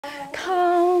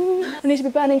Calm. I need to be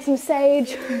burning some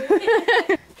sage.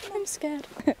 I'm scared.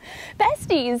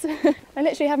 Besties! I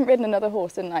literally haven't ridden another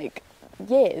horse in like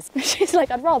years. She's like,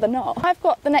 I'd rather not. I've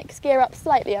got the next gear up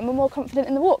slightly and we're more confident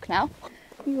in the walk now.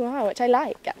 Wow, which I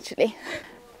like actually.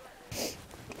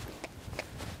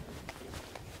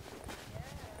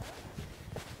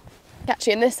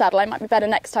 Actually, in this saddle I might be better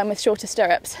next time with shorter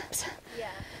stirrups. Yeah.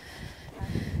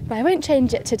 But I won't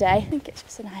change it today. I think it's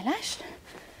just an eyelash.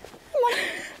 Come on.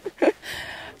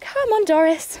 Come on,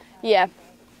 Doris. Yeah.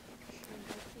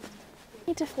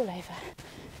 Need to fall over.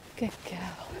 Good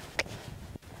girl.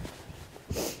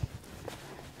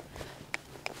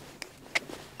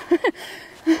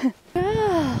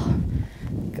 Girl.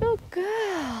 Good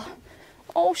girl.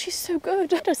 Oh, she's so good.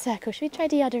 The circle. Should we try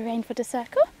the other rein for the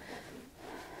circle?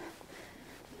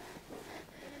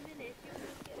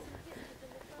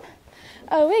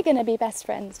 Oh, we're going to be best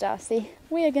friends, Darcy.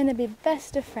 We are going to be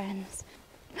best of friends.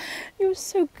 You're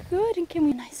so good. And can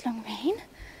we nice long rein?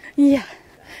 Yeah.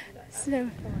 So,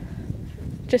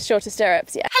 just shorter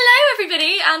stirrups, yeah. Hello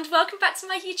everybody and welcome back to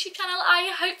my YouTube channel.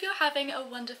 I hope you're having a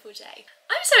wonderful day.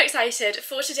 I'm so excited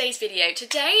for today's video.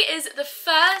 Today is the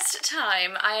first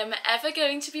time I am ever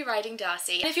going to be riding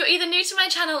Darcy. And if you're either new to my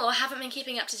channel or haven't been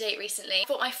keeping up to date recently, I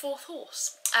bought my fourth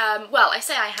horse. Well, I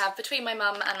say I have. Between my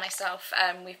mum and myself,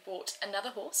 we've bought another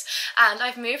horse, and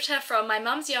I've moved her from my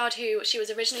mum's yard, who she was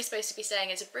originally supposed to be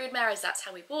staying as a broodmare, as that's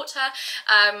how we bought her,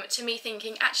 to me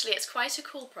thinking, actually, it's quite a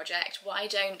cool project. Why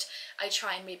don't I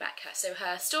try and reback her? So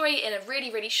her story, in a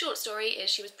really, really short story, is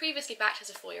she was previously backed as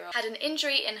a 4-year-old, had an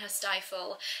injury in her stifle,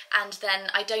 and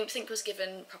then I don't think was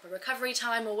given proper recovery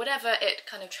time or whatever it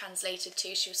kind of translated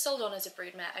to. She was sold on as a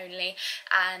broodmare only,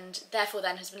 and therefore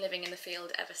then has been living in the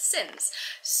field ever since.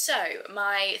 So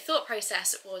my thought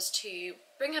process was to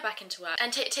bring her back into work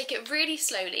and take it really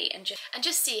slowly and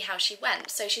just see how she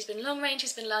went. So she's been long range,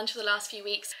 she's been lunge for the last few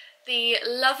weeks. The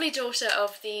lovely daughter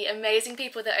of the amazing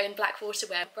people that own Blackwater,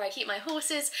 where I keep my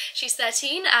horses. She's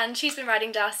 13 and she's been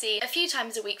riding Darcy a few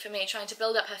times a week for me, trying to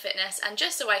build up her fitness and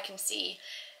just so I can see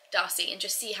Darcy and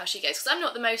just see how she goes, because I'm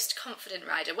not the most confident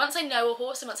rider. Once I know a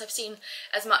horse and once I've seen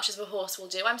as much as a horse will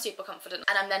do, I'm super confident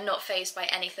and I'm then not fazed by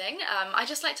anything. I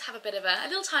just like to have a bit of a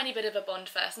little tiny bit of a bond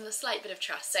first and a slight bit of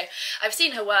trust. So I've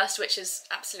seen her worst, which is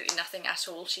absolutely nothing at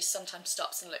all. She sometimes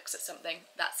stops and looks at something,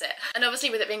 that's it. And obviously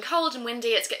with it being cold and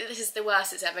windy, this is the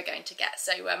worst it's ever going to get.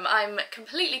 So I'm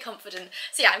completely confident.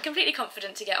 So yeah, I'm completely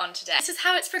confident to get on today. This is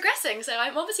how it's progressing. So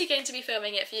I'm obviously going to be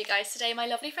filming it for you guys today. My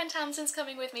lovely friend Tamsin's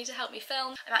coming with me to help me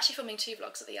film. I'm actually filming 2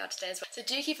 vlogs at the yard today as well. So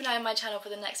do keep an eye on my channel for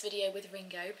the next video with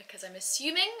Ringo, because I'm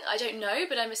assuming, I don't know,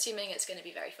 but I'm assuming it's going to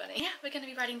be very funny. Yeah, we're going to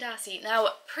be riding Darcy. Now,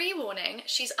 pre-warning,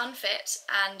 she's unfit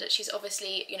and she's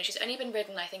obviously, you know, she's only been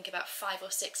ridden I think about 5 or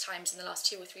 6 times in the last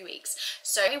 2 or 3 weeks.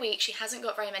 So every week she hasn't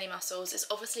got very many muscles. It's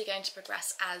obviously going to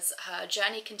progress as her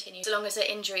journey continues, so long as her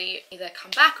injury either come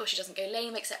back or she doesn't go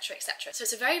lame, etc, etc. So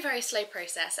it's a very, very slow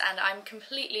process and I'm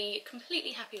completely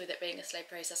happy with it being a slow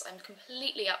process. I'm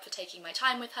completely up for taking my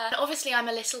time with her. And obviously I'm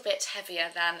a little bit heavier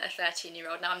than a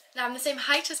 13-year-old. Now I'm the same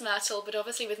height as Myrtle, but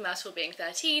obviously with Myrtle being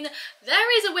 13,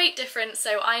 there is a weight difference,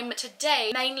 so I'm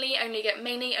today mainly only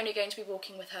going to be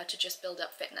walking with her to just build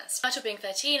up fitness. Myrtle being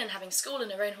 13 and having school and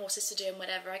her own horses to do and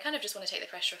whatever, I kind of just want to take the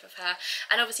pressure off of her,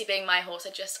 and obviously being my horse,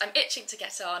 I'm itching to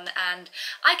get on, and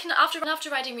I can, after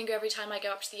riding Ringo every time I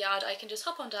go up to the yard, I can just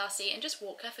hop on Darcy and just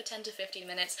walk her for 10 to 15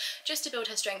 minutes just to build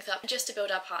her strength up, just to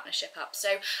build our partnership up.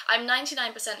 So I'm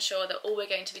 99% sure that all we're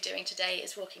going to be doing today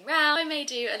is walking round. I may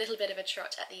do a little bit of a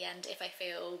trot at the end if I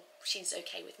feel she's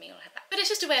okay with me on her back. But it's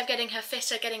just a way of getting her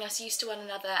fitter, getting us used to one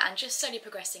another and just slowly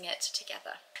progressing it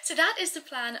together. So that is the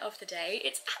plan of the day.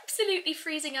 It's absolutely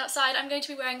freezing outside. I'm going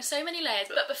to be wearing so many layers.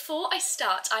 But before I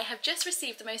start, I have just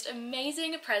received the most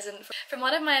amazing present from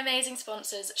one of my amazing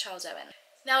sponsors, Charles Owen.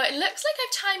 Now it looks like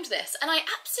I've timed this, and I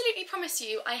absolutely promise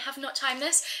you I have not timed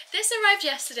this. This arrived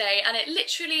yesterday and it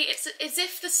literally, it's as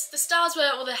if the stars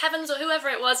were, or the heavens or whoever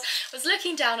it was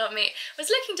looking down on me,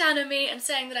 and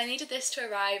saying that I needed this to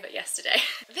arrive yesterday.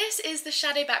 This is the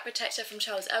Shadow Back Protector from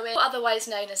Charles Owen, otherwise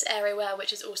known as Aeroware,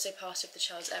 which is also part of the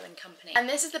Charles Owen company. And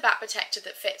this is the back protector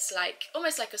that fits like,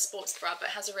 almost like a sports bra, but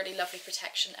has a really lovely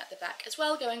protection at the back as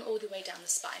well, going all the way down the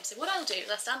spine. So what I'll do is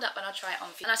I'll stand up and I'll try it on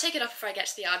for you. And I'll take it off before I get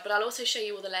to the yard, but I'll also show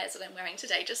you all the layers that I'm wearing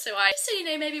today, just so you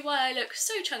know maybe why I look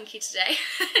so chunky today.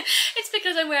 It's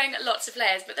because I'm wearing lots of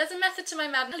layers, but there's a method to my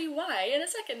madness. I'll tell you why in a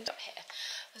second. Up here,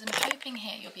 because I'm hoping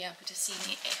here you'll be able to see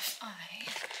me if I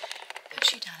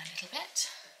push you down a little bit.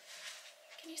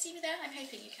 Can you see me there? I'm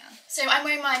hoping you can. So I'm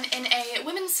wearing mine in a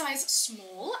women's size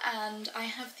small, and I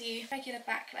have the regular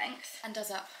back length and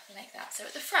does up like that. So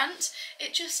at the front,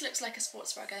 it just looks like a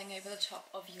sports bra going over the top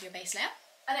of your base layer.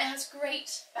 and it has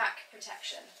great back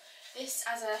protection. This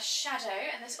as a shadow,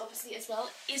 and this obviously as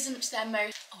well isn't their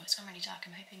most, oh it's gone really dark,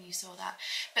 I'm hoping you saw that,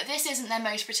 but this isn't their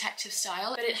most protective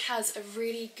style, but it has a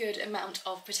really good amount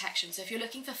of protection. So if you're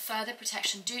looking for further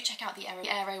protection, do check out the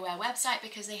Aerowear website,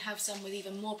 because they have some with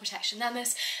even more protection than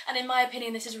this, and in my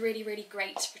opinion this is really, really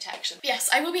great protection. But yes,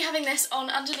 I will be having this on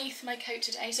underneath my coat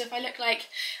today, so if I look like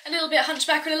a little bit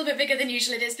hunchback or a little bit bigger than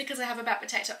usual, it is because I have a back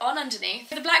protector on underneath.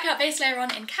 The blackout base layer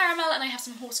on in caramel, and I have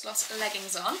some horse gloss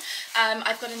leggings on.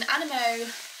 I've got an Animo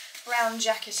brown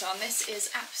jacket on. This is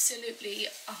absolutely,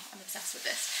 oh, I'm obsessed with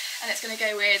this. And it's going to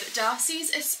go with Darcy's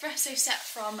espresso set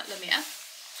from Lamia.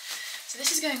 So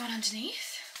this is going on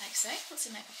underneath, like so. What's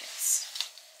in my pockets?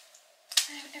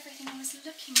 Oh, everything I was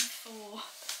looking for.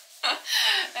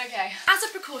 Okay. As a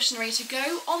precautionary to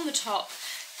go on the top,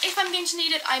 if I'm going to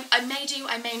need it, I may do,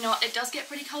 I may not. It does get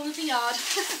pretty cold in the yard.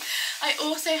 I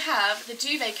also have the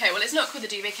duvet coat. Well, it's not called the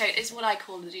duvet coat, it's what I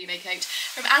call the duvet coat.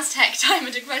 From Aztec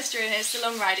Diamond Equestrian. It's the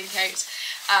long riding coat.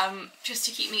 Just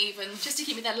to keep me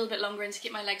that little bit longer and to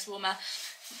keep my legs warmer.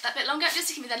 That bit longer, just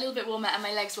to keep me that little bit warmer and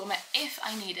my legs warmer if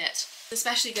I need it.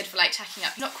 Especially good for like tacking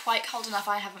up. Not quite cold enough,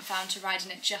 I haven't found, to ride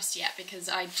in it just yet, because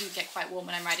I do get quite warm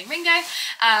when I'm riding Ringo.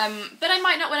 But I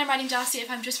might not when I'm riding Darcy if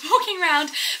I'm just walking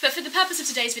around. But for the purpose of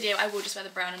today's video, I will just wear the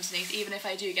brown underneath, even if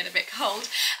I do get a bit cold.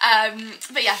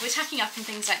 But yeah, we're tacking up and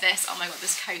things like this. Oh my god,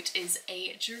 this coat is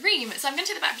a dream. So I'm going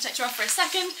to take the back protector off for a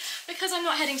second, because I'm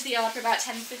not heading to the yard for about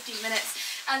 10-15 minutes.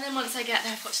 And then once I get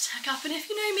there, I've got to tack up. And if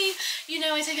you know me, you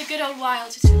know I take a good old while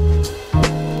to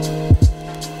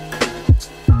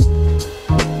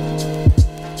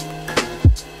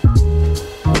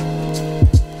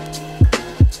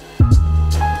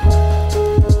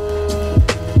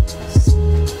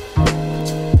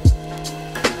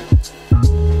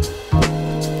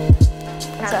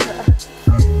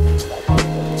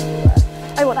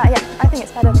I want that, yeah. I think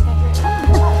it's better than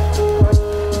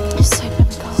it's so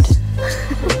blooming cold. So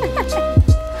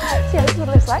yeah, this is what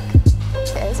it looks like.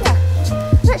 It is, yeah.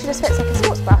 It literally just fits like a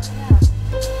sports bra. Yeah.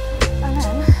 And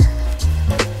then,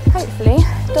 hopefully,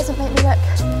 it doesn't make me look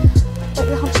like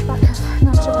the hunchback of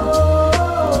Notre Dame.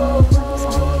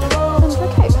 Under a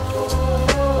coat.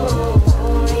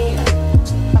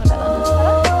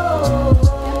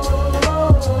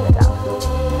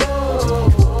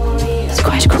 It's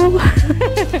quite cool.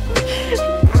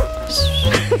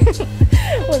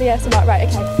 All the ASMR, right,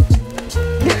 okay.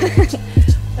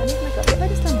 I need my gloves. What have I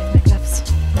just done with my gloves?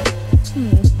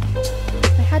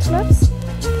 I had gloves.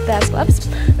 There's gloves.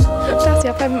 Darcy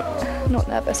up, I'm not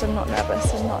nervous, I'm not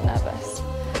nervous, I'm not nervous.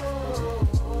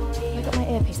 I got my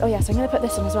earpiece. Oh yes, I'm going to put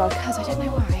this on as well, because I don't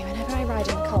know why, whenever I ride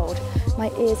in the cold, my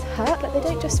ears hurt. Like, they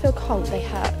don't just feel cold, they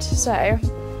hurt. So, I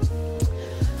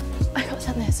got to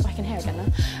turn this so I can hear again now.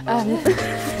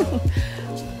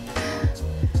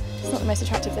 It's not the most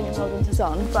attractive thing in the world when it's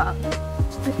on, but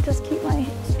it does keep my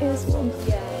ears warm.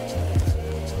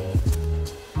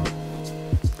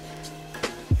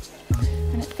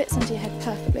 And it fits into your head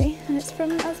perfectly, and it's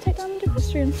from Aztec Diamond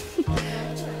Equestrian.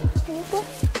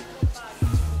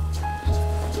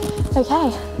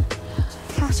 Okay,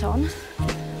 hat on,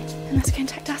 and let's go and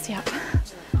tack Darcy up.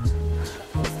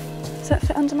 Does that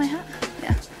fit under my hat?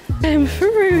 Yeah. I'm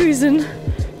frozen.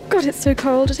 God, it's so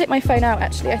cold. I'll take my phone out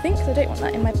actually, I think, because I don't want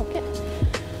that in my pocket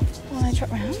while I trot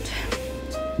round.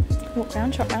 Walk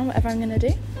round, trot round, whatever I'm going to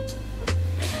do.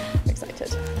 I'm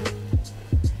excited.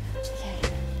 Okay,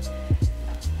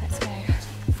 let's go.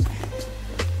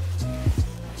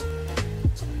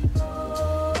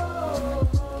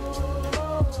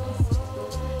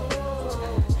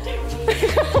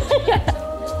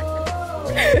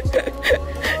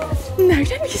 No,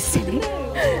 don't be silly.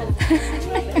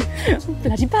 I'm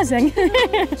bloody buzzing.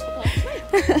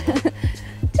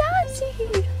 Darcy!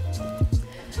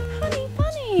 Honey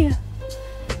bunny!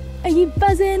 Are you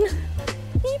buzzing?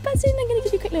 Are you buzzing? I'm going to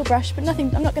give you a quick little brush, but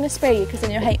nothing, I'm not going to spray you because then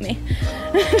you'll hate me.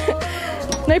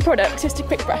 No product, just a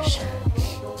quick brush.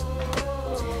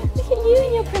 Look at you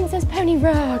and your princess pony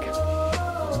rug.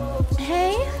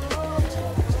 Hey?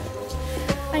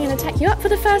 I'm going to tack you up for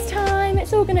the first time.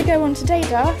 It's all going to go on today,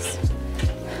 Darcy.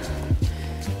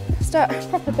 Start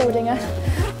proper building a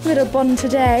little bond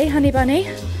today, honey bunny.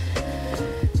 Hey,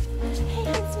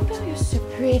 handsome girl, you're so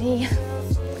pretty.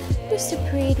 You're so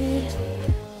pretty.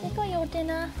 You got your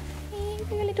dinner. Hey,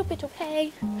 you're a little bit of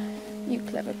hay. You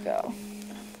clever girl.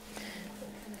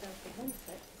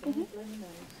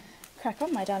 Crack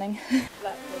on, my darling.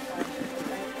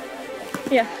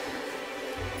 Yeah.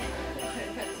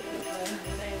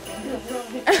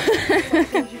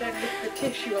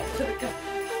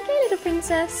 Okay, little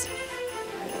princess.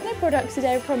 No products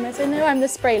today, I promise. I know I'm the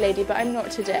spray lady, but I'm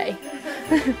not today.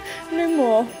 No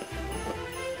more.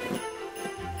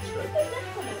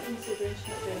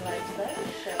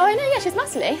 Oh, I know, yeah, she's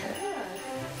muscly.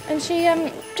 And she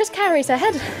just carries her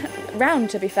head round,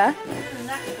 to be fair.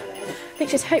 I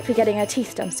think she's hopefully getting her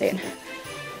teeth done soon.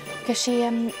 Because she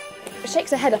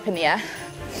shakes her head up in the air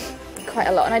quite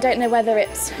a lot. And I don't know whether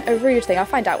it's a rude thing. I'll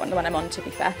find out when I'm on, to be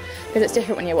fair. Because it's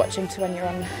different when you're watching to when you're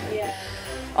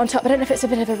on top. I don't know if it's a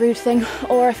bit of a rude thing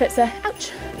or if it's a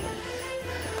ouch.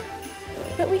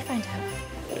 But we find out.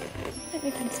 Don't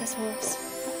we, Princess Horse?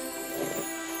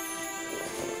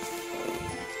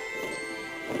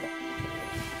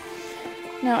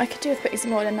 Now, I could do with putting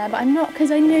some oil in there, but I'm not,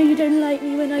 because I know you don't like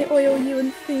me when I oil you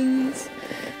and things.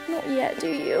 Not yet, do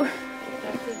you?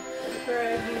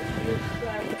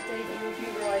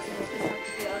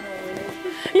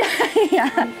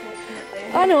 Yeah.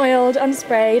 Unoiled,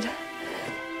 unsprayed.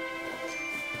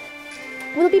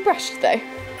 Will it be brushed, though? I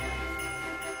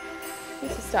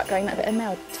need to start growing that bit of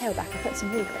male tail back. I put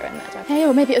some wool in there. Hey,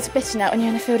 or maybe it was bitten out when you're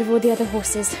in a field of all the other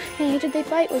horses. Hey, did they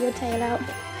bite with your tail out?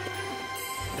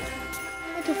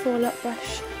 Little fall-up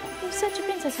brush. You're such a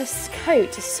princess. Her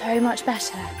coat is so much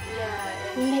better. Yeah.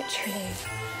 Literally.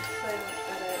 So much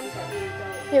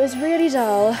better. It was really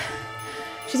dull.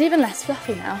 She's even less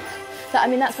fluffy now. I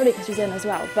mean, that's probably because she's in as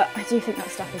well, but I do think that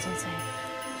stuff is insane.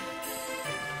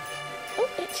 Oh,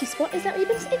 itchy spot. Is that what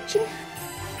you've been itching?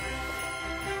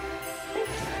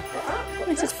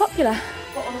 This is popular.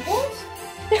 What, on a horse?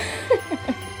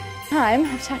 Time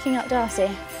of tacking up Darcy.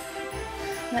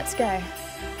 Let's go.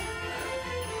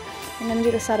 I'm going to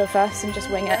do the saddle first and just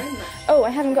wing it. Oh, I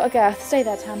haven't got a girth. Stay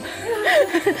there, Tam.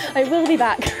 I will be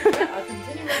back. I'll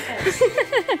continue my test.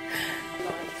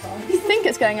 I think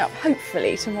it's going up,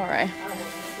 hopefully, tomorrow.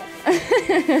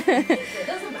 It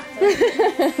doesn't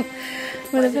matter.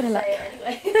 With a bit of luck.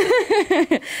 Anyway.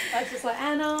 I was just like,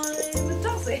 and I'm with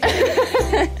Darcy.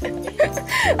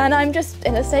 And I'm just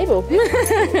in a stable.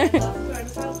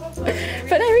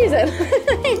 For no reason.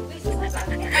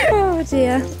 Oh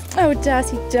dear. Oh,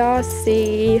 Darcy,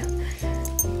 Darcy.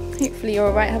 Hopefully you're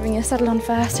alright having your saddle on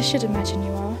first. I should imagine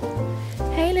you are.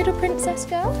 Hey, little princess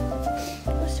girl.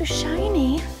 You're so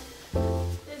shiny.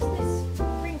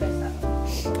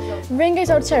 Ringo's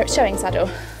old showing saddle.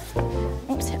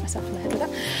 Oops, hit myself in the head with that.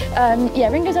 Yeah,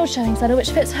 Ringo's old showing saddle,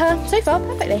 which fits her so far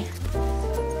perfectly.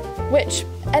 Which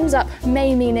ends up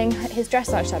meaning his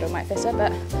dressage saddle might fit her,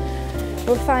 but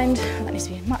we'll find. Oh, that needs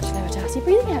to be much lower, Darcy.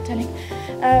 Breathing out, darling.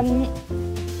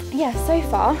 Yeah, so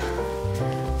far,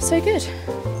 so good.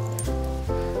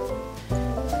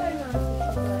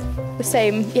 The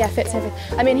same, yeah, fits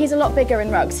everything. I mean, he's a lot bigger in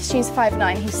rugs. She's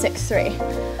 5'9", he's 6'3".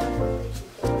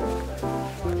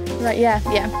 Right, yeah.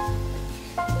 Right,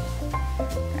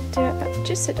 do it back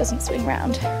just so it doesn't swing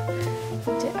round. Do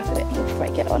it up a bit more before I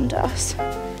get on, Darcy.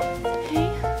 Okay.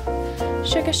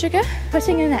 Sugar, sugar.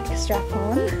 Putting a neck strap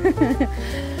on.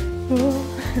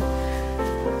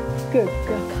 Good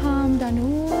girl, calm down.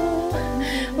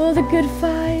 All the good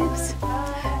vibes.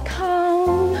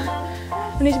 Calm.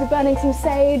 I need to be burning some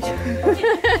sage.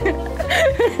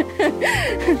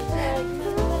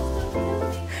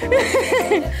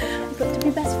 We've got to be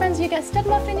best friends. You get stud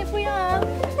muffin if we are.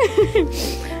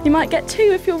 You might get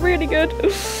two if you're really good.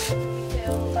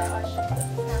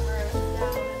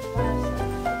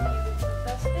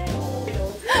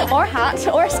 Or a hat,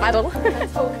 or a saddle.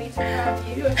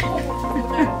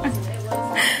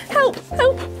 Help!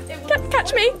 Help!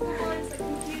 Catch me! What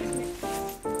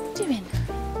are you doing?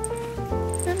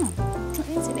 Come on, not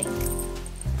easily.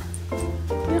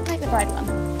 You don't like the bride one.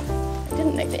 I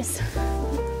didn't know this.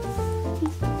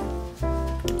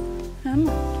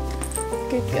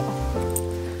 Good girl.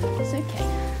 It's okay.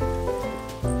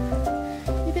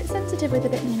 You're a bit sensitive with a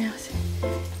bit in your mouth.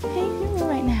 Hey, you're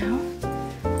alright now.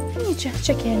 Can you just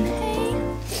check in? Hey.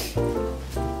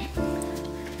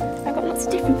 I've got lots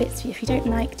of different bits for you if you don't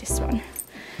like this one.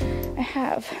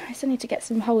 I still need to get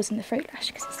some holes in the throat lash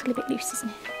because it's still a bit loose, isn't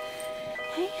it?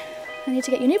 Hey, I need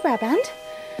to get your new brow band.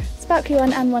 Sparkly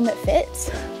one and one that fits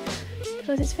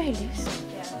because it's very loose.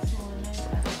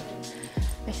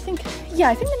 I think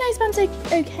the noseband's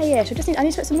okay-ish. I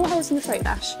need to put some more holes in the throat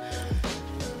lash.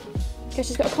 Because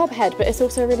she's got a cob head, but it's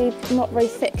also a really not very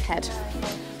thick head.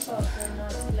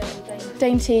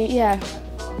 Dainty, yeah.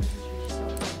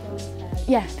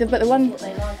 Yeah, but the one,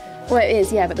 well it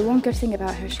is, yeah, but the one good thing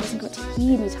about her is she hasn't got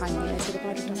teeny tiny ears, so the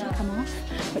bridle doesn't come off,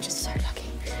 which is so lucky.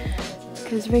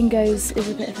 Because Ringo's is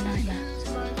a bit of a nightmare.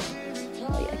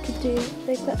 Oh yeah, I could do,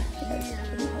 they've got,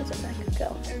 holes up there, good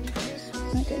girl.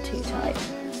 Don't go too tight.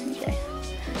 Okay.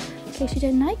 In case you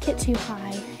don't like it too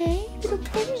high. Hey, little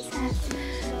princess.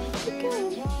 Good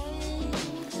girl.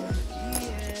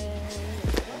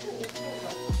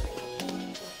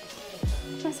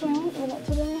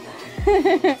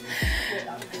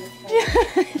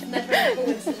 Never a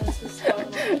coincidence with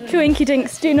Scarlet. Coinky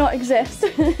dinks do not exist.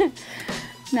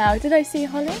 Now, did I see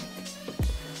Holly?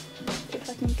 If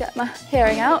I can get my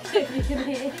hearing out. If you can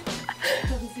hear.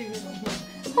 Zoom in on here.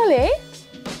 Holly?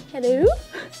 Hello?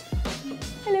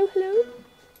 Hello, hello?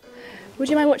 Would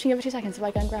you mind watching over 2 seconds if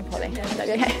I go and grab Holly? Yeah. Would that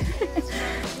be okay?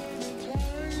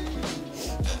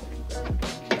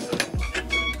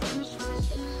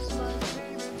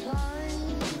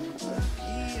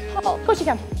 Oh, of course you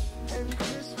can.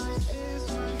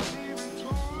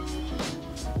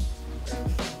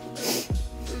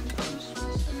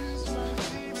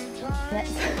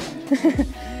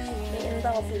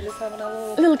 Darcy just having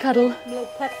a Little cuddle. little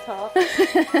pep talk. Pep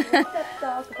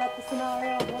talk about the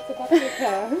scenario and what's about to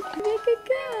occur. You're a good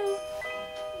girl.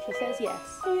 She says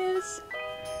yes. Yes.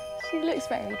 She looks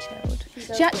very chilled.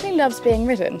 She actually loves being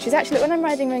ridden. She's actually, when I'm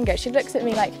riding Ringo, she looks at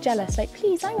me like jealous, like,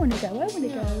 please, I want to go, I want to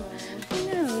go. I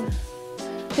know.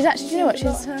 She's actually, do you know what,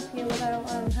 She's she's... not happier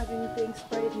without having being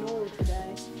sprayed in oil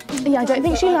today. Yeah, I don't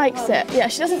think she likes it. Yeah,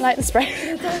 she doesn't like the spray.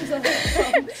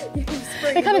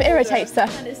 It kind of irritates her.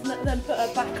 And it's then put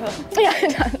her back up. Yeah,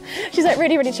 it does. She's like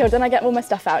really, really chilled. Then I get all my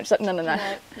stuff out. She's like, no, no, no.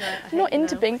 I'm not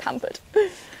into being pampered.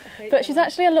 But she's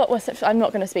actually a lot worse. I'm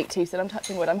not going to speak too soon. I'm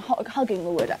touching wood. I'm hugging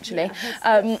the wood, actually. Let's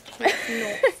not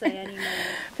say any more.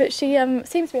 But she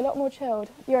seems to be a lot more chilled.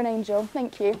 You're an angel.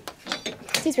 Thank you.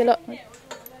 Seems to be a lot.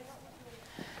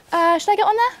 Should I get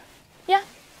on there? Yeah.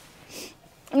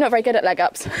 I'm not very good at leg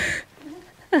ups.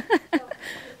 Good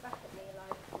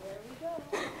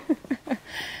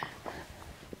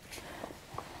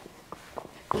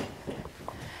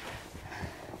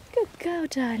girl,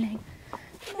 darling.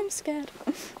 I'm scared.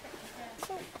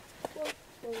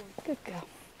 Good girl.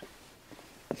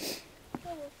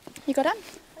 You got it?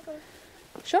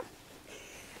 Sure?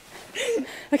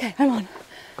 Okay, I'm on.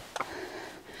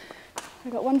 I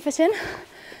got 1 foot in.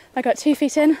 I got 2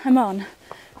 feet in. I'm on.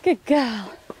 Good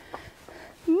girl.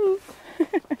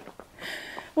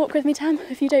 Walk with me, Tam,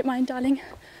 if you don't mind, darling.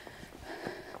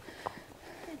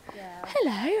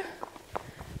 Hello.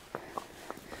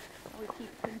 We keep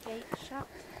the gate shut.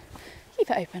 Keep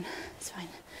it open. It's fine.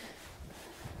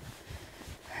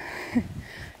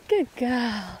 Good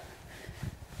girl.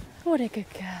 What a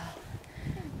good girl.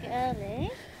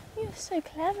 Girlie. You're so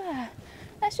clever.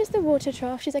 That's just the water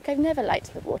trough. She's like, I've never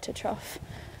liked the water trough.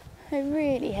 I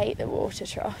really hate the water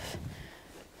trough.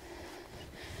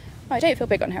 I don't feel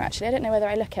big on her actually. I don't know whether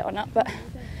I look it or not, but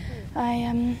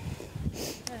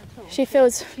she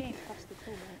feels. She ain't fussed at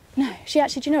all, mate. No, she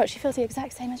actually. Do you know what? She feels the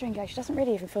exact same as Ringo. She doesn't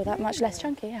really even feel that much less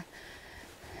chunky. Yeah.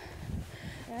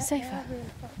 Safer. They are really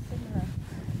quite similar.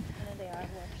 I know they are.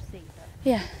 I've watched see, but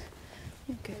Yeah.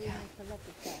 You're a good they girl. make a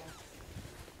lovely pair.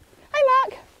 Hi,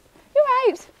 Mark. You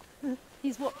right?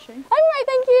 He's watching. I'm alright,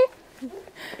 thank you.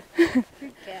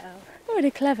 Good girl. What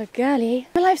a clever girlie.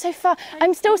 My life's so far.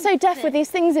 I'm still so deaf with these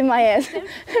things in my ears.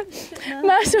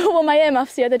 Marshall wore my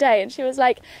earmuffs the other day and she was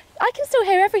like, I can still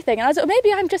hear everything. And I was like,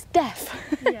 maybe I'm just deaf.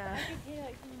 Yeah.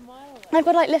 I've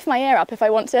got to like lift my ear up if I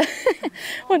want to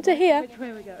hear. Which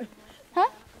way we go? Huh?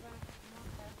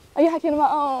 Are you hacking them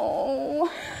up?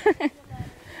 Oh.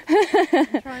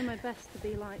 I'm trying my best to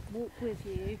be like, walk with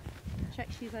you, check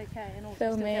she's okay, and also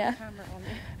Film still me, get yeah. the camera on you.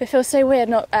 It feels so weird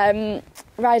not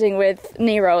riding with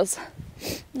knee rolls.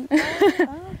 Oh, God,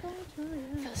 yeah.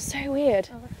 Feels so weird.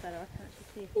 Oh, that's better. I can actually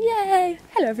see if Yay!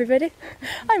 Hello everybody.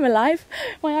 I'm alive.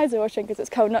 My eyes are watering because it's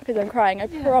cold, not because I'm crying, I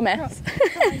promise.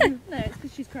 crying. No, it's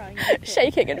because she's crying.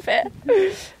 Shaking in fear.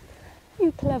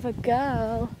 You clever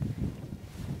girl.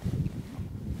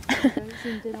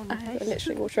 Zoomed in on the I'm face.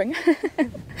 literally watering.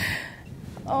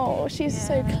 Oh, she's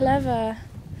so Yeah. clever.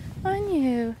 Aren't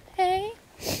you? Hey?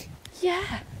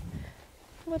 Yeah.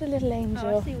 What a little Oh, I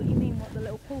angel. see what you mean, what the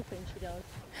little paw thing she does.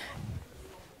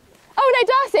 Oh no,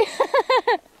 Darcy!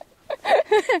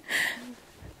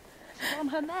 She's on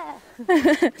her mare.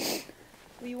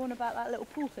 Were you on about that little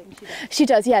paw thing she does? She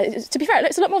does, yeah. To be fair, it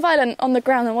looks a lot more violent on the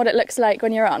ground than what it looks like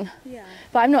when you're on. Yeah.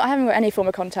 But I haven't got any form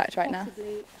of contact right now.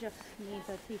 Possibly just needs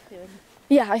her teeth doing.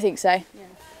 Yeah, I think so. Yeah.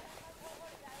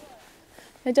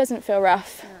 It doesn't feel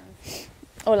rough. No.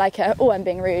 Or like, oh, I'm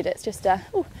being rude. It's just,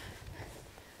 oh,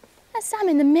 that's Sam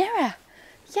in the mirror.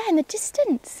 Yeah, in the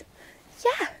distance.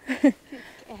 Yeah.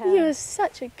 You're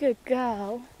such a good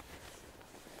girl.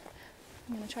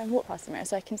 I'm going to try and walk past the mirror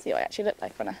so I can see what I actually look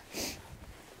like when I...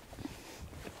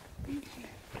 Good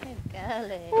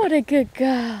girlie. What a good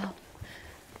girl.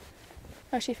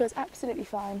 Oh, she feels absolutely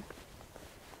fine.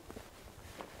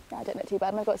 Yeah, I don't look too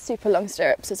bad, and I've got super long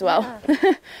stirrups as well.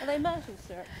 Yeah. Are they myrtle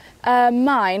syrup?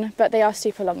 Mine, but they are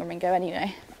super long on Ringo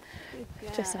anyway.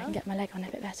 Just so I can get my leg on a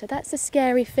bit better. That's the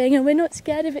scary thing, and we're not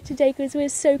scared of it today because we're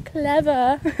so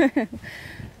clever.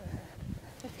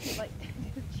 Just like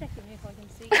checking me if I can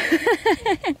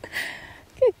see.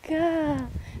 Good girl.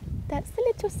 That's the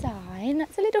little sign.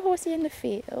 That's a little horsey in the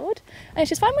field. And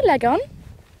she's fine with leg on.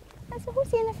 That's a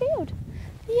horsey in the field.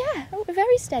 Yeah, oh,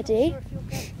 very steady. I'm not sure if your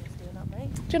goat is doing that,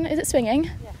 mate. Do you know, is it swinging?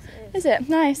 Yes, it Is it?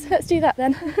 Nice. Let's do that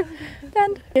then.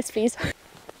 Stand. Yes, please.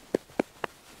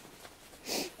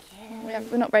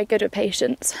 We're not very good with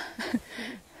patience. Do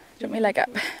you want me leg up?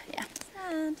 Yeah.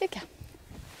 And Good girl.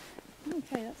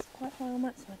 okay, that's quite high on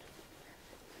that side.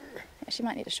 Yeah, she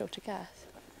might need a shorter girth.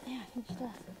 Yeah, I think she does.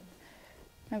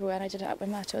 Remember when I did it up with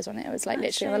Myrtle was on it? It was like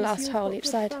literally on the last hole each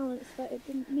side. Balance that it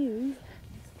didn't move.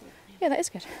 Yeah, that is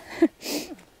good.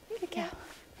 Good girl.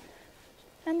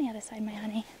 And the other side, my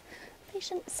honey.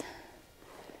 Patience.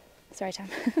 Sorry, Tam.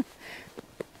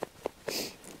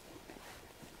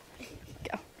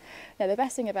 Go. Yeah, the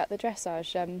best thing about the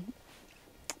dressage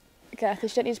girth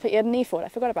is you don't need to put your knee forward. I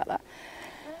forgot about that.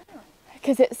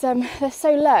 Because it's they're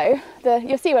so low.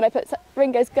 You'll see when I put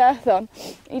Ringo's girth on,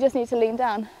 you just need to lean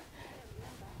down.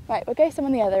 Right, we'll go some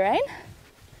on the other rein.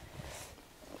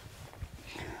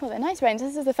 Oh, they're nice reins.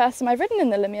 This is the first time I've ridden in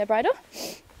the Lemire bridle.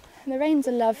 And the reins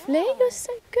are lovely. You're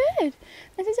so good.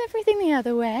 This is everything the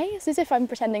other way. It's as if I'm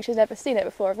pretending she's never seen it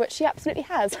before, of which she absolutely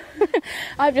has.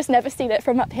 I've just never seen it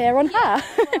from up here on her. Well,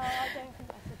 I don't think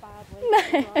that's a bad way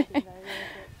to be riding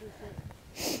though, is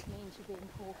it? It means you're being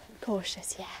cautious.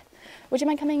 Cautious, yeah. Would you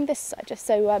mind coming this side, just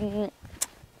so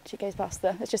she goes past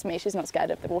the... It's just me, she's not scared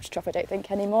of the water trough, I don't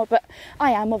think, anymore, but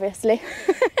I am, obviously.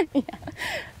 Yeah,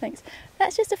 thanks.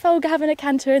 That's just a foal having a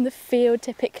canter in the field,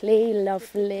 typically.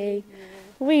 Lovely.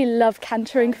 We love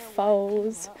cantering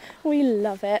foals. We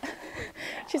love it.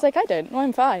 She's like, I don't,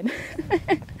 I'm fine.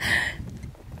 Good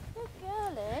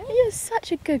girlie. You're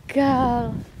such a good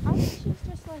girl. I think she's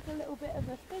just like a little bit of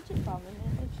a fidget bum,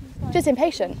 and she's like... Just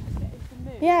impatient. She's getting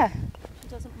to move. Yeah. She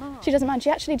doesn't mind. She doesn't mind. She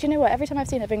actually, do you know what? Every time I've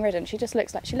seen her being ridden, she just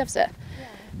looks like she loves it. Yeah.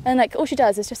 And like all she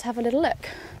does is just have a little look.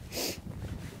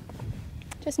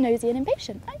 Just nosy and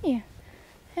impatient, aren't you?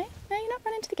 Hey, no, you're not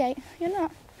running to the gate. You're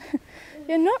not.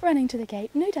 You're not running to the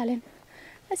gate. No, darling.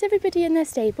 That's everybody in their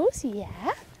stables.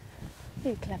 Yeah.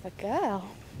 You clever girl.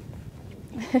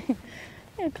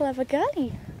 You're a clever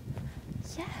girlie.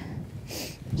 Yeah.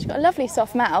 She's got a lovely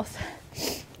soft mouth.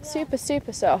 Super,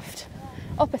 super soft.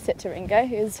 Opposite to Ringo,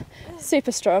 who's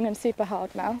super strong and super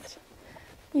hard-mouthed.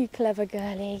 You clever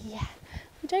girlie. Yeah.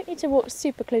 You don't need to walk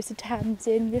super close to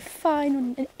Tamsin. We're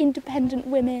fine and independent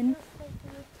women.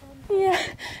 Yeah,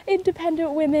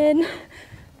 independent women.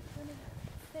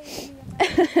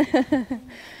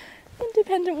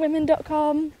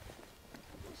 Independentwomen.com.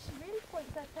 She really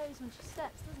points her toes when she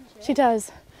steps, doesn't she? She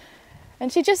does.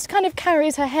 And she just kind of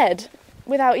carries her head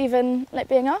without even like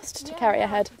being asked to carry her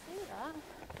head. I can see that.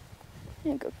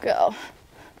 You're a good girl.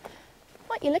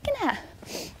 What are you looking at?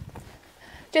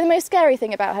 Do you know the most scary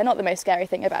thing about her? Not the most scary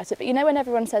thing about it, but you know when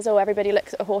everyone says, oh, everybody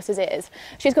looks at a horse's ears?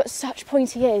 She's got such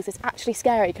pointy ears, it's actually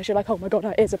scary because you're like, oh my God,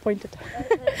 her ears are pointed.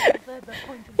 They're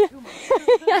pointing too much.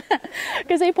 Yeah,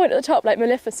 because they point at the top like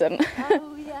Maleficent.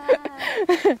 Oh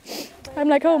yeah. I'm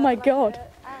like, oh my God.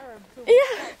 Arabs or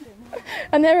Yeah. something.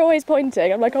 And they're always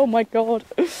pointing. I'm like, oh my God.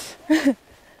 So that's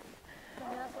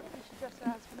what you should dress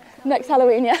her as for Next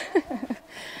Halloween, yeah.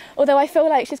 Although I feel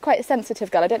like she's quite a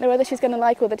sensitive girl. I don't know whether she's going to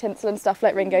like all the tinsel and stuff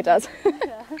like Ringo does. Maybe,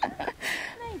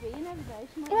 you never know.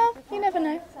 She might Well, just you never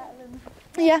know. settle and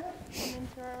Yeah, come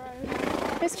into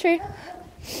her own. it's true.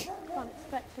 Can't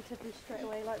expect her to be straight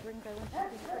away like Ringo when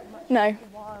she's been pretty much No,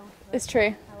 wild for it's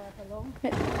true. however long.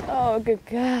 Oh, good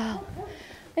girl.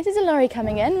 This is a lorry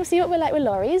coming in. We'll see what we're like with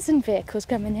lorries and vehicles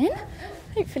coming in.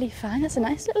 Hopefully fine. That's a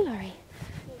nice little lorry.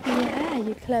 Yeah,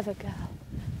 you clever girl.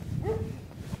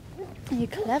 You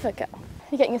clever girl.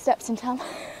 You're getting your steps in, Tam.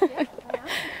 Yeah, I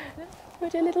am. We'll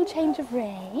do a little change of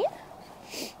rein.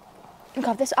 Oh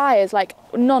God, this eye is like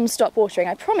non-stop watering.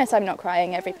 I promise I'm not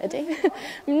crying, everybody.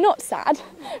 I'm not sad,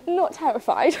 not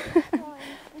terrified.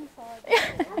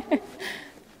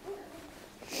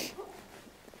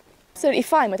 Absolutely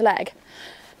fine with leg.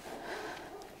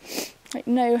 Like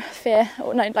no fear,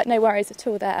 or no worries at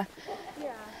all there.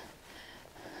 Yeah.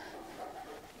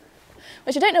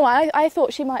 Which I don't know why, I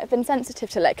thought she might have been sensitive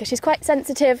to leg, because she's quite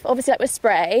sensitive, obviously like with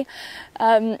spray,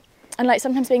 and like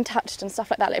sometimes being touched and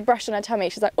stuff like that, like brushed on her tummy,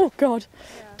 she's like, oh God,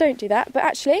 don't do that. But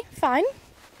actually, fine.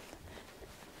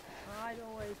 I'd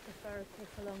always prefer a kick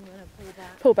along than a pull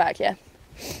back. Pull back, yeah.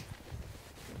 It's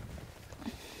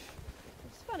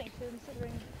funny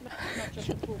considering not just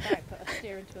a pull back but a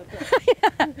steer into a bush.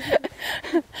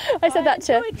 I said that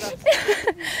to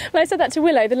well, I said that to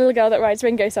Willow, the little girl that rides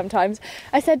Ringo sometimes.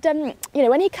 I said, you know,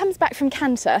 when he comes back from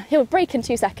canter, he'll break in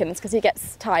 2 seconds because he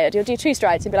gets tired. He'll do 2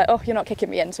 strides and be like, oh, you're not kicking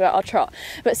me into it, I'll trot.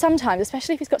 But sometimes,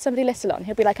 especially if he's got somebody little on,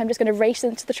 he'll be like, I'm just going to race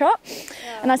into the trot.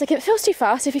 Yeah. And I was like, if it feels too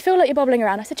fast, if you feel like you're bobbling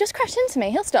around, I said, just crash into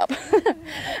me, he'll stop.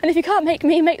 And if you can't make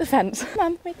me, make the fence.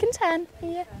 Mum, we can turn.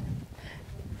 Yeah.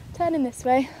 Turning this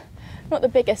way. Not the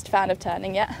biggest fan of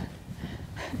turning yet.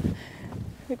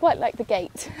 We quite like the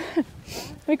gate.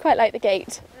 We quite like the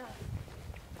gate.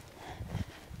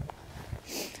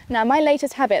 Now, my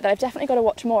latest habit that I've definitely got to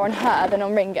watch more on her than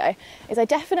on Ringo is I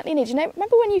definitely need, you know,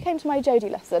 remember when you came to my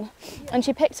Jodie lesson and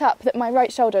she picked up that my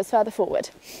right shoulder is further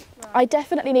forward? Right. I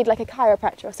definitely need like a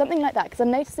chiropractor or something like that because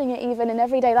I'm noticing it even in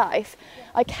everyday life.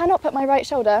 I cannot put my right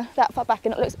shoulder that far back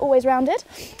and it looks always rounded.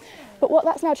 But what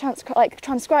that's now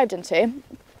transcribed into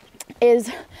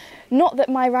is not that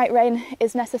my right rein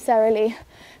is necessarily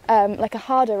like a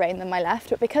harder rein than my left,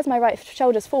 but because my right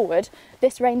shoulder's forward,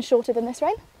 this rein's shorter than this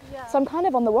rein. Yeah. So I'm kind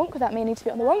of on the wonk without meaning to be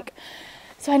on the wonk.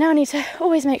 So I now need to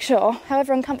always make sure,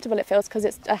 however uncomfortable it feels because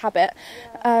it's a habit,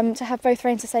 to have both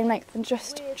reins the same length and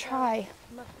just weird, try.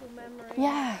 Muscle memory.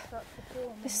 Yeah.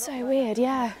 It's so weird,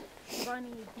 yeah. I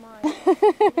need mine.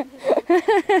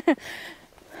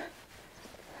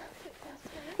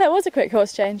 That was a quick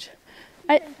horse change.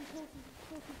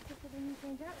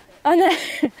 I know.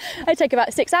 I take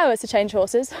about 6 hours to change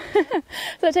horses.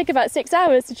 So I take about 6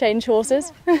 hours to change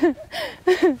horses. A whole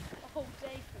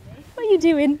day for me. What are you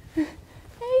doing? Hey,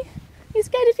 you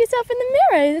scared of yourself in the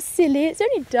mirror? That's silly. It's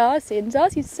only Darcy, and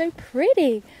Darcy's so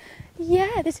pretty.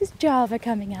 Yeah, this is Java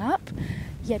coming up.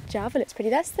 Yeah, Java looks pretty.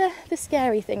 That's the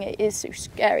scary thing. It is so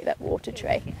scary, that water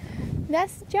tray.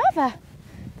 That's Java.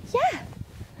 Yeah.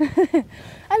 And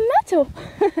Metal.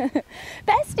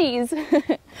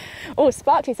 Besties. Oh,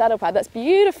 sparkly saddle pad, that's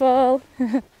beautiful.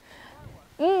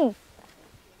 Beautiful,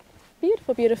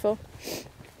 beautiful.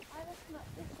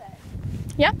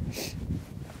 Yeah.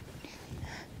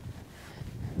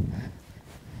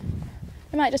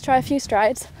 I might just try a few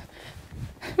strides.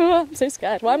 Oh, I'm so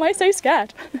scared. Why am I so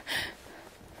scared?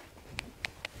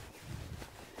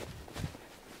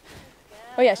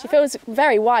 Oh yeah, she feels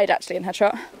very wide actually in her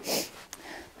trot.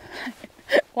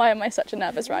 Why am I such a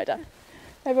nervous rider?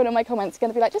 Everyone in my comments is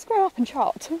going to be like, just grow up and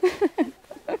trot.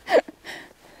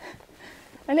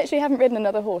 I literally haven't ridden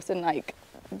another horse in like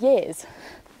years.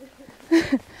 No,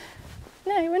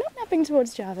 we're not napping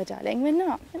towards Java, darling. We're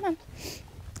not. Come on.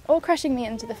 Or crashing me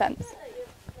into the fence.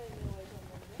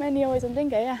 Mainly always on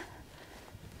Dingo, yeah.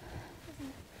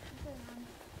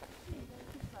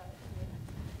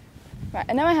 Right,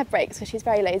 I know I have brakes because she's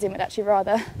very lazy and would actually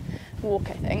rather walk,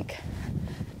 I think.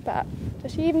 But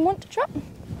does she even want to trot?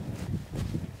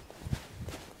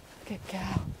 Good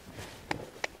girl.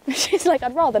 She's like,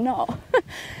 I'd rather not.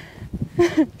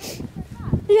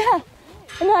 Yeah,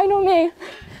 no, not me.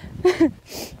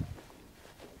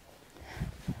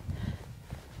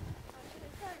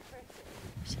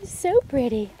 She's so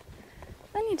pretty.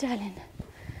 Aren't you, darling?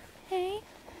 Hey.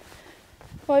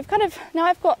 Well, I've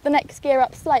got the next gear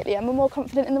up slightly. I'm more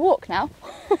confident in the walk now.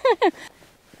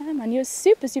 Oh man, you're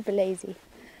super, super lazy.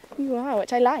 You are,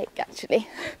 which I like, actually.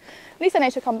 At least I know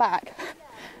she'll come back.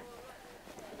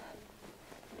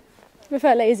 I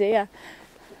prefer lazy, yeah.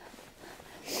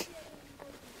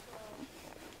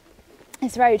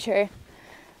 It's very true.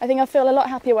 I think I'll feel a lot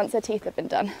happier once her teeth have been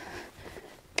done.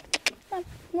 Come on, I'm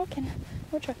walking.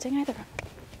 Or trotting, either one.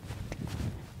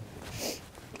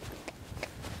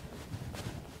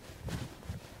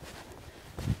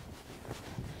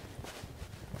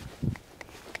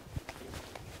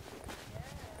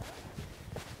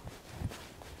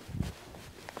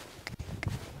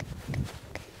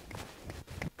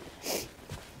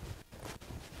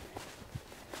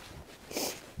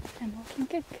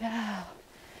 Good girl. Yeah,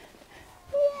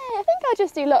 I think I'll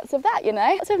just do lots of that, you know.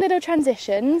 Lots of little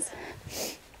transitions.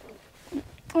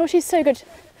 Oh, she's so good.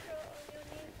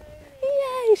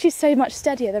 Yeah, she's so much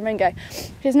steadier than Ringo.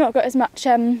 She's not got as much,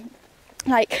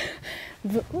 like...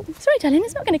 sorry, darling,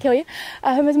 it's not going to kill you.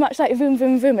 As much, like, voom,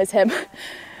 voom, voom as him.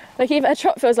 Like, even her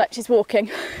trot feels like she's walking.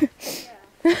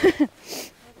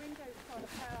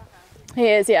 He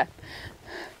is, yeah.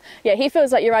 Yeah, he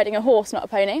feels like you're riding a horse, not a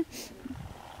pony.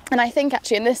 And I think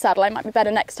actually in this saddle I might be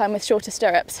better next time with shorter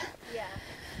stirrups. Yeah.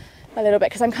 A little bit,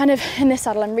 because I'm kind of, in this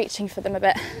saddle I'm reaching for them a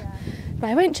bit. Yeah. But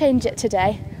I won't change it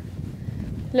today.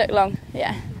 Look long,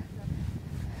 yeah.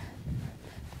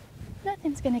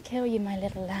 Nothing's going to kill you, my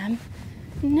little lamb.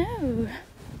 No.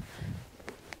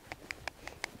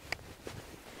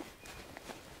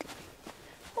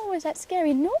 What was that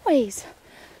scary noise?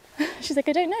 She's like,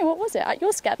 I don't know, what was it?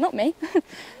 You're scared, not me.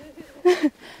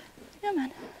 Come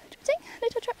on. Trotting,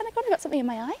 little trot, and I've got something in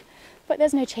my eye. But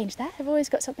there's no change there. I've always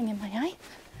got something in my eye.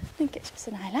 I think it's just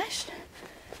an eyelash.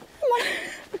 Come on.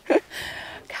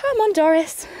 Come on,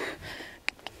 Doris.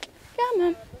 Come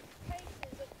on.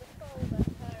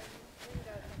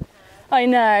 I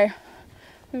know.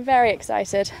 I'm very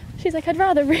excited. She's like, I'd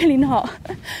rather really not.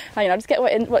 I'll just get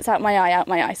what's out my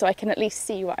eye so I can at least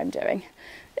see what I'm doing.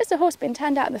 Just a horse being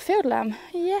turned out in the field, lamb.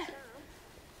 Yeah.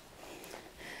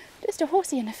 Just a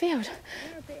horsey in a field.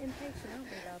 We're a bit impatient, aren't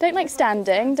we, love? Don't like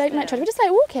standing, don't like trotting, we just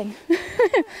like walking.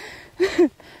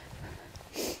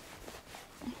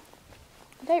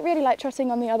 I don't really like trotting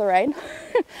on the other rein.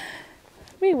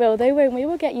 We will though, won't we?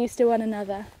 We'll get used to one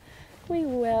another. We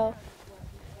will.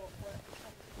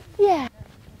 Yeah.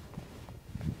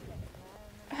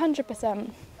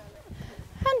 100%.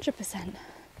 100%.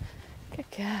 Good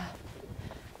girl.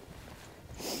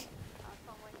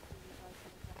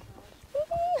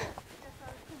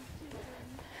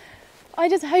 I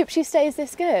just hope she stays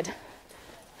this good.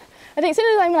 I think as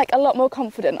soon as I'm like a lot more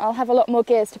confident, I'll have a lot more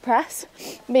gears to press.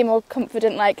 Be more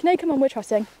confident, like, no, come on, we're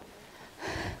trotting.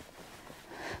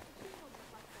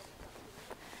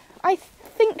 I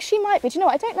think she might be. Do you know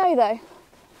what? I don't know though.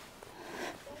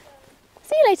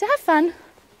 See you later, have fun.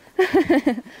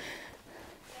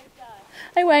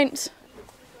 I won't.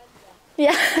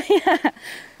 Yeah, yeah.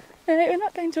 No, we're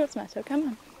not going towards Meadow, come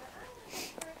on.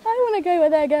 I want to go where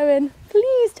they're going.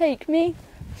 Please take me.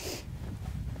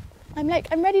 I'm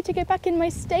ready to go back in my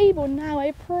stable now,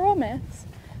 I promise.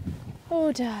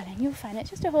 Oh, darling, you'll find it.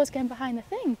 Just a horse going behind the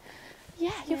thing.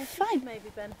 Yeah, you're fine.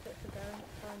 Maybe benefit for going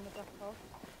behind the back off.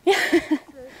 Yeah.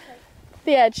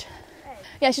 The edge.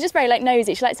 Yeah, she's just very like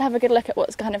nosy. She likes to have a good look at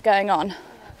what's kind of going on.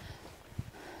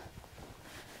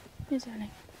 Yeah, darling.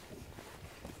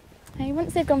 Hey,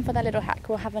 once they've gone for their little hack,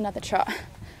 we'll have another trot.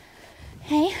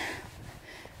 Hey,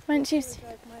 once you've...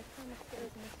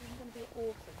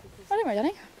 Oh, don't worry,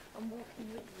 darling. I'm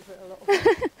walking with you a lot of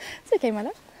it. It's okay, my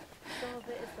love. Some of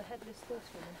it is the headless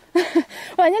horsewoman.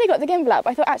 Well, I nearly got the gimbal up.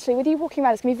 I thought actually with you walking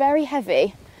around it's going to be very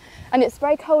heavy and it's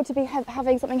very cold to be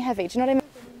having something heavy. Do you know what I mean?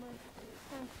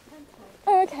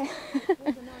 Oh, okay.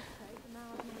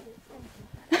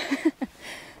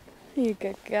 You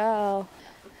good girl.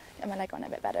 Get my leg on a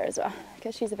bit better as well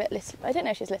because she's a bit little. I don't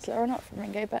know if she's littler or not from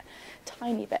Ringo, but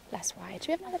tiny bit less wide. Do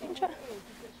we have another pink trot?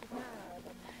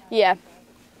 Yeah.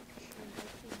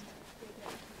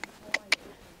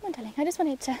 Come on, darling. I just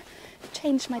wanted to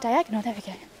change my diagonal. There we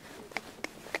go.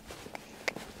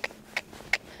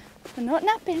 We're not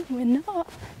napping. We're not.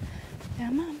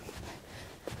 Come on.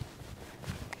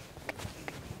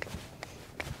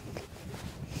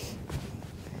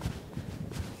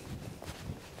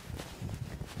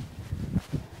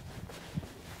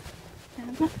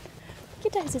 Come on.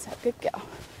 Get your noses up. Good girl.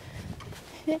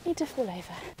 You don't need to fall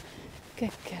over.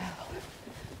 Good girl.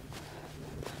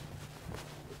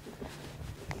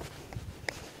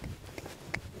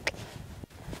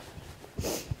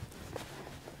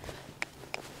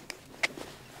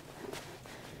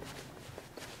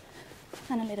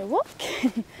 And a little walk.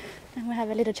 And we'll have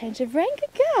a little change of rein.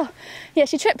 Good girl. Yeah,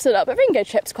 she trips a lot, but Ringo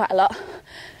trips quite a lot.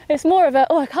 It's more of a,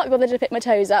 oh, I can't bother to pick my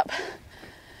toes up.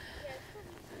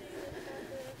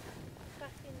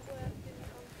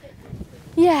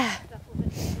 Yeah.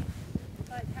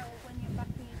 Like how when you're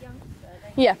backing a youngster,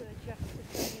 they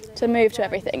have to move to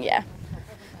everything, yeah.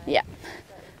 Yeah.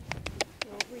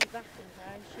 You're re-backing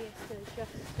her and she has to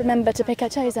adjust. Remember to pick her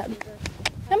toes up.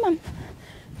 Come on.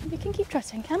 You can keep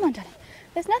trotting. Come on, darling.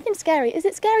 There's nothing scary. Is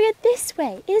it scarier this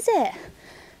way? Is it?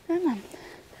 Come on.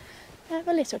 Have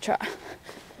a little trot.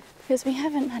 Because we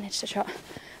haven't managed to trot.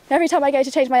 Every time I go to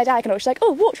change my diagonal, she's like,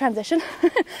 oh, walk transition.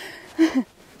 You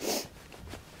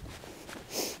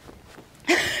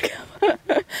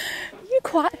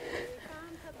quite...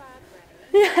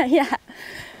 Yeah, yeah.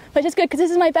 Which is good because this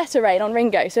is my better rein on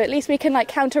Ringo, so at least we can like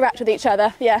counteract with each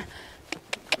other. Yeah.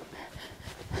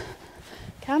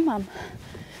 Come on.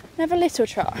 Have a little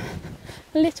trot.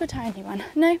 A little tiny one.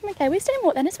 No? Okay, we stay and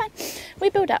walk then, it's fine. We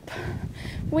build up.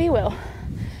 We will.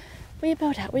 We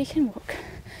build up, we can walk.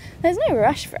 There's no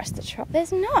rush for us to trot,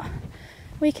 there's not.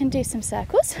 We can do some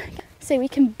circles. So we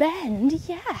can bend,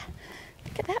 yeah.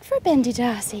 Look at that for a bendy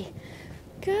Darcy.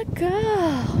 Good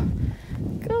girl.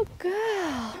 Good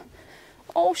girl.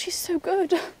 Oh, she's so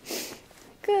good.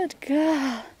 Good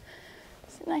girl.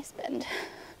 It's a nice bend.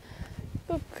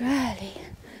 Good girlie.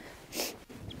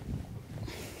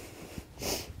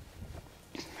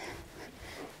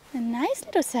 A nice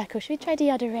little circle. Should we try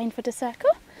the other rein for the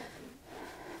circle?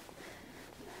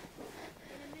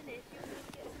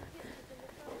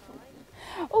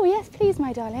 Oh yes, please,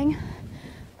 my darling.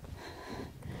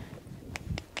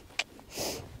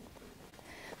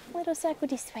 Little circle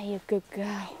this way, you good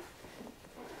girl.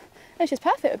 Oh, she's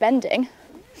perfect with bending.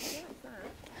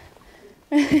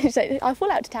 She's like, I'll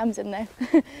fall out to Tamsin though.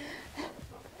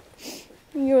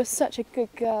 You're such a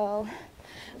good girl.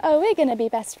 Oh, we're going to be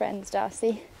best friends,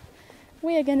 Darcy.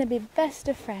 We are going to be best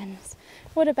of friends.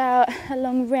 What about a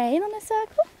long rein on the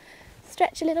circle?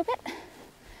 Stretch a little bit.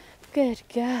 Good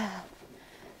girl.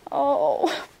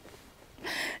 Oh,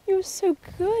 you're so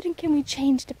good. And can we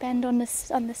change the bend on the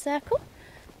circle?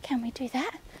 Can we do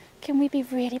that? Can we be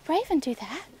really brave and do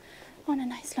that on a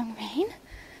nice long rein?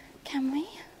 Can we?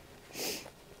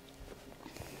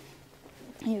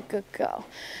 You good girl.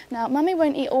 Now, Mummy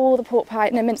won't eat all the pork pie,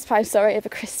 no, mince pie, sorry, over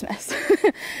Christmas.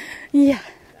 Yeah.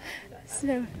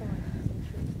 So,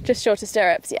 just shorter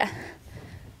stirrups, yeah.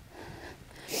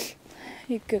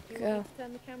 You good girl.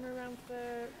 Turn the camera around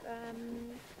for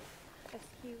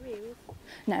SQ reels.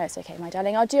 No, it's okay, my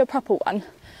darling. I'll do a proper one.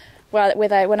 Well,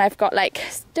 when I've got like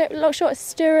short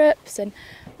stirrups and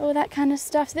all that kind of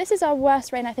stuff. So this is our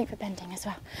worst rein, I think, for bending as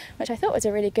well, which I thought was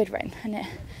a really good rein, and it.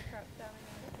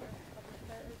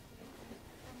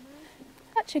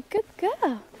 Such a good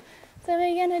girl. So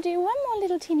we're going to do one more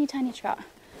little teeny tiny trot.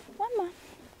 One more.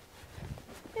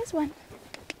 There's one.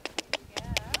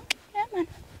 Yeah, man.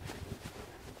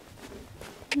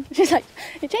 She's like,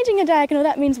 you're changing a diagonal,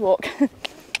 that means walk.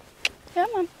 Come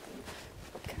on.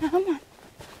 Come on.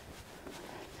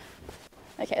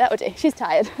 Okay, that will do. She's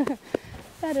tired.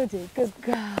 That'll do. Good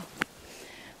girl.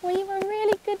 Well, you were a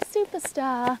really good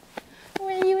superstar.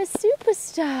 Well, you a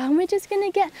superstar, and we're just going to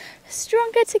get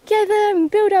stronger together and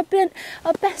build our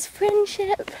best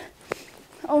friendship.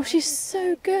 Oh, she's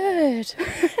so good.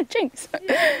 Jinx.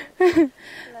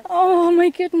 Oh, my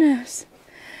goodness.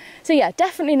 So yeah,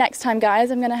 definitely next time,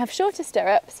 guys, I'm going to have shorter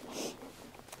stirrups.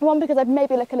 One, because I'd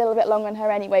maybe look a little bit long on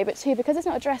her anyway, but two, because it's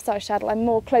not a dressage saddle, I'm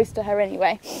more close to her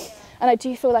anyway. And I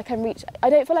do feel like I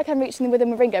don't feel like I'm reaching them with a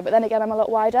Ringo, but then again, I'm a lot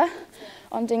wider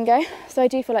on Dingo. So I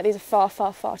do feel like these are far,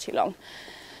 far, far too long.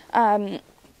 And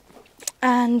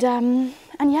yeah,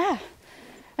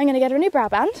 I'm going to get her a new brow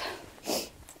band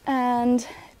and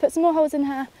put some more holes in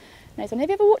her nose. Have you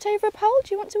ever walked over a pole?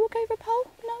 Do you want to walk over a pole?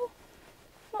 No?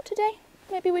 Not today?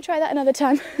 Maybe we'll try that another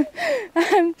time.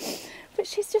 But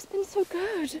she's just been so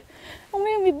good. And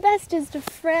we're going to be bestest of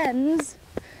friends.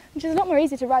 And she's a lot more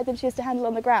easy to ride than she is to handle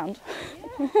on the ground.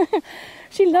 Yeah.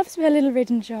 She loves her little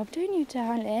ridden job, don't you,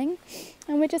 darling?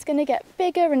 And we're just going to get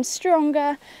bigger and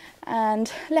stronger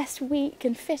and less weak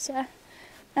and fitter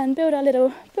and build our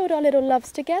little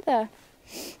loves together.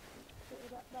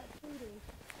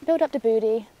 Build up the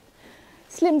booty,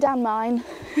 slim down mine.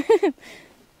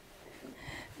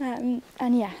 And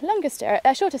yeah,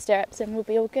 shorter stirrups and we'll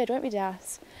be all good, won't we,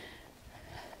 Daz?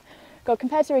 God,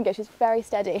 compared to Ringo, she's very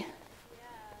steady.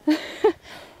 Yeah. Where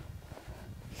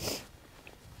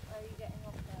are you getting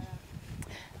off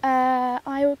there?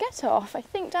 I will get off, I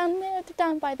think,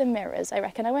 down by the mirrors, I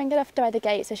reckon. I won't get off by the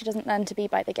gate so she doesn't learn to be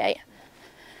by the gate.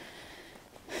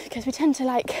 Because we tend to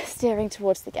like steering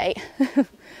towards the gate,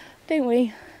 don't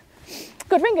we?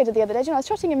 God, Ringo did the other day, I was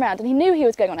trotting him round and he knew he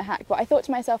was going on a hack, but I thought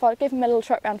to myself, I'll give him a little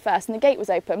trot round first, and the gate was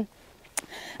open.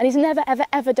 And he's never, ever,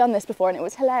 ever done this before, and it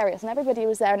was hilarious, and everybody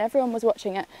was there and everyone was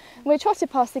watching it. And we trotted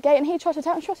past the gate and he trotted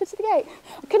out and trotted to the gate.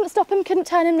 I couldn't stop him, couldn't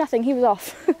turn him, nothing, he was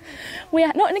off. We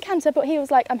had, not in a canter, but he was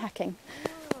like, I'm hacking.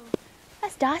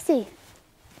 That's Darcy.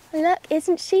 Look,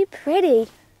 isn't she pretty?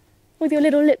 With your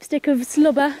little lipstick of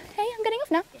slobber. Hey, I'm getting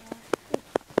off now.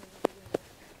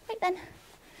 Wait then,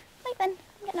 I'm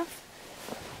getting off.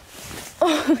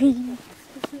 Oh,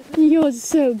 you're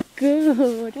so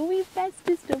good. Are we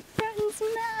bestest of friends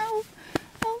now?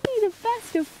 Are we the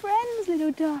best of friends,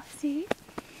 little Darcy?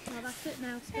 Well, that's it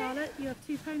now, Scarlet. You have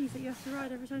 2 ponies that you have to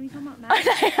ride every time you come up now.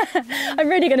 I'm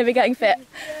really going to be getting fit.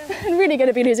 I'm really going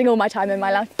to be losing all my time in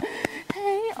my life.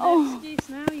 Hey, no excuse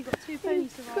now. You've got 2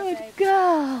 ponies to ride. Good babe.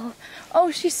 girl. Oh,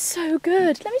 she's so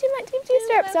good. Let me do your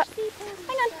stirrups up.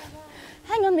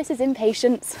 Hang on, Mrs.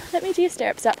 Impatience. Let me do your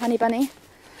stirrups up, honey bunny.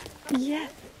 Yeah.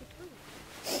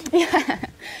 Yeah.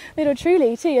 Little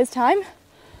Truly, 2 years' time.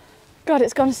 God,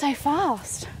 it's gone so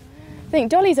fast. I think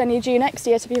Dolly's only due next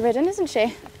year to be ridden, isn't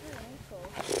she?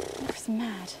 It's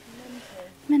mad.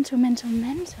 Mental.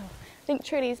 I think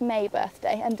Truly's May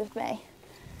birthday, end of May.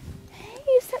 Hey,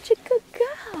 you're such a good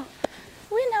girl.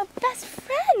 We're now best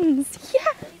friends.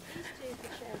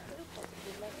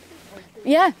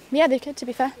 Yeah. Yeah, they could, to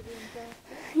be fair.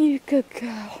 You good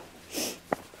girl.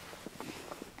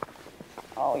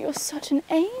 Oh, you're such an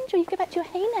angel. You go back to your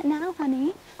hay net now,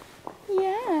 honey.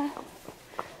 Yeah.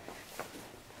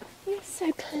 You're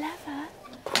so clever.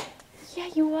 Yeah,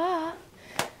 you are.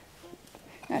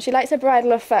 Now, she likes her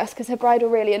bridle off first because her bridle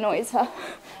really annoys her.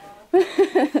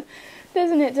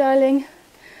 Doesn't it, darling?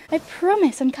 I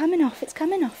promise I'm coming off. It's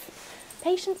coming off.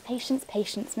 Patience, patience,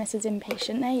 patience, Mrs.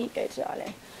 Impatient. There you go,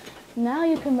 darling. Now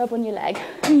you can rub on your leg.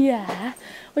 Yeah.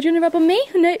 What, do you want to rub on me?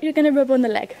 No, you're going to rub on the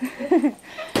leg.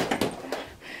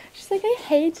 She's like, I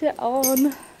hate it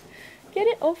on. Get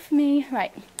it off me.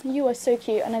 Right, you are so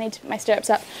cute, and I need to put my stirrups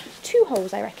up 2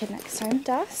 holes, I reckon, next time,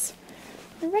 Das.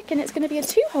 I reckon it's going to be a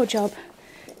 2-hole job.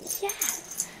 Yeah.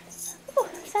 Oh,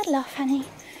 saddle off, honey.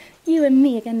 You and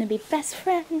me are going to be best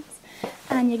friends,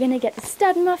 and you're going to get the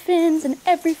stud muffins and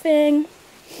everything.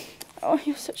 Oh,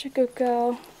 you're such a good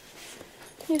girl.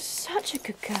 You're such a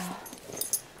good girl.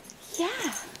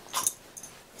 Yeah.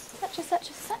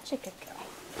 Such a good girl.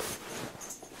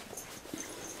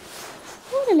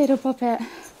 What a little puppet.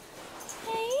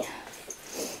 Hey.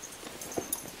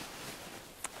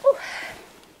 Ooh.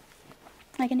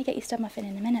 I'm going to get you stud muffin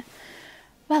in a minute.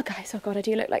 Well, guys, oh God, I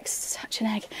do look like such an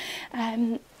egg.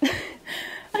 I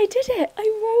did it.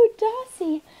 I rode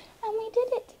Darcy, and we did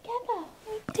it together.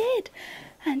 We did.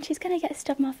 And she's going to get a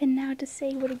stud muffin now to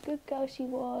see what a good girl she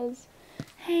was.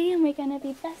 Hey, and we're going to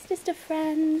be bestest of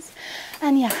friends.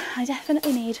 And yeah, I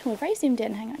definitely need... We're very zoomed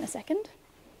in. Hang on a second.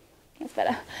 That's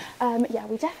better. Yeah,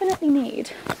 we definitely need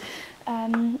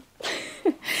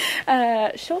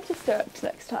shorter stirrups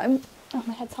next time. Oh,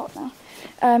 my head's hot now.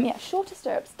 Yeah, shorter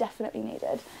stirrups definitely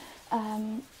needed.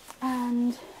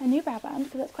 And a new brow band,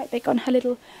 because that's quite big on her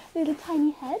little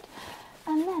tiny head.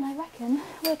 And then I reckon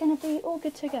we're going to be all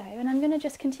good to go. And I'm going to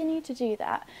just continue to do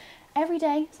that every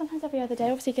day, sometimes every other day.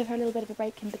 Obviously give her a little bit of a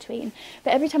break in between.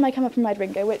 But every time I come up and ride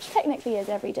Ringo, which technically is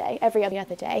every day, every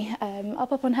other day, I'll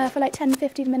pop on her for like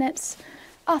 10-15 minutes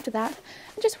after that.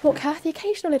 And just walk her, the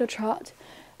occasional little trot,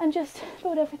 and just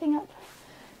build everything up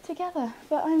together.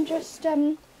 But I'm just,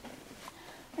 I'm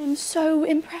so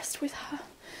impressed with her.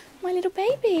 My little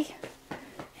baby.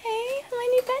 Hey, my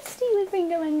new bestie with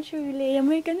Ringo and Julie, and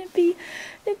we're going to be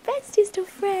the bestest of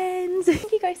friends.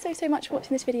 Thank you guys so much for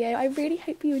watching this video. I really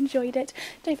hope you enjoyed it.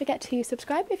 Don't forget to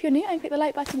subscribe if you're new, and click the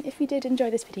like button if you did enjoy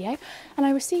this video. And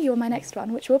I will see you on my next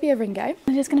one, which will be a Ringo.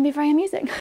 And it's going to be very amusing.